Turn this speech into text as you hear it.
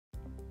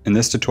In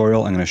this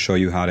tutorial, I'm going to show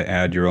you how to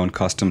add your own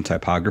custom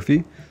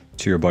typography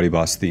to your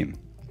BuddyBoss theme.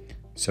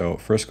 So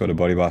first go to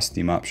BuddyBoss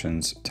Theme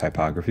Options,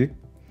 Typography.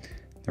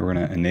 Then we're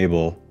going to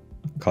enable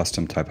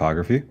custom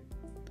typography.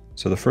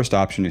 So the first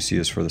option you see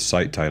is for the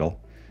site title.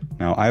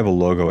 Now I have a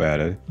logo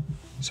added,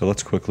 so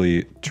let's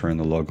quickly turn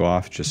the logo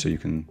off just so you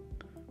can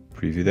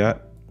preview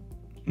that.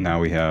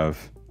 Now we have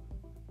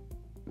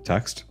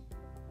text.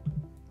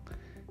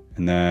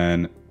 And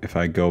then if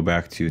I go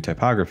back to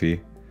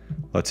typography,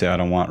 let's say I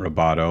don't want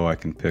Roboto, I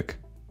can pick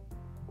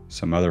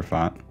some other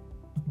font.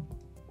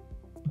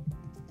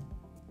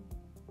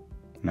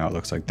 Now it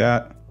looks like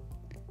that.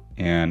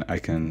 And I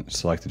can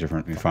select a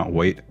different font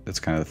weight. That's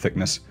kind of the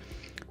thickness.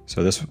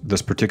 So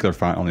this particular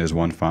font only has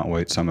one font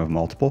weight, some have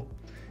multiple.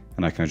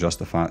 And I can adjust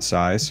the font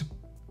size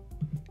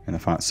and the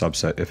font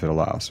subset if it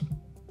allows.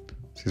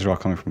 So these are all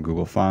coming from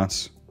Google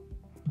Fonts.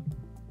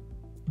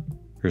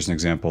 Here's an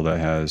example that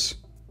has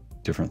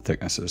different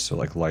thicknesses, so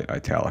like light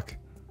italic,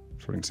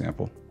 for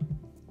example.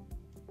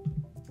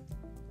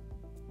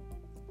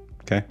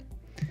 Okay,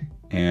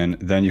 and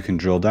then you can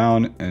drill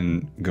down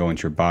and go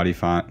into your body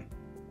font.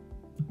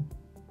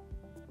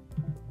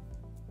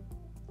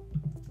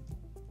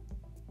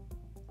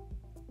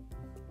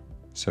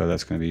 So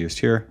that's going to be used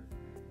here,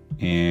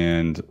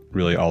 and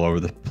really all over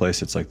the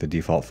place. It's like the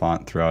default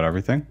font throughout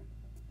everything.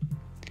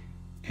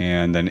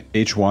 And then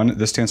H1,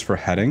 this stands for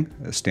heading,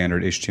 a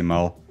standard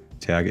HTML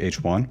tag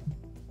H1.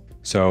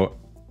 So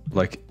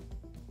like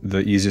the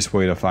easiest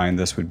way to find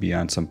this would be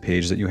on some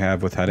page that you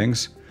have with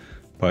headings,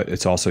 but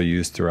it's also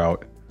used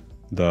throughout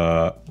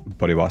the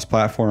BuddyBoss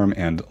platform,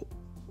 and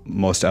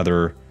most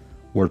other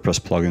WordPress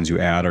plugins you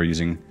add are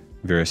using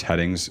various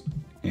headings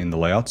in the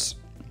layouts.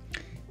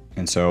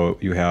 And so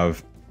you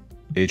have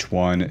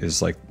H1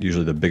 is like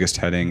usually the biggest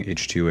heading,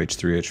 H2,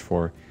 H3,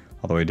 H4,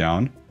 all the way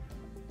down.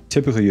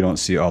 Typically you don't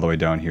see all the way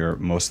down here.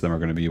 Most of them are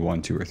going to be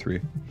 1, 2, or 3.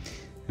 In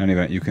any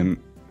event, you can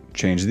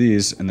change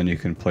these and then you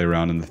can play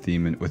around in the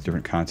theme and with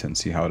different content and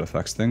see how it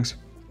affects things.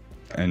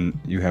 And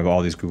you have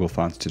all these Google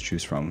fonts to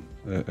choose from,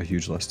 a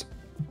huge list.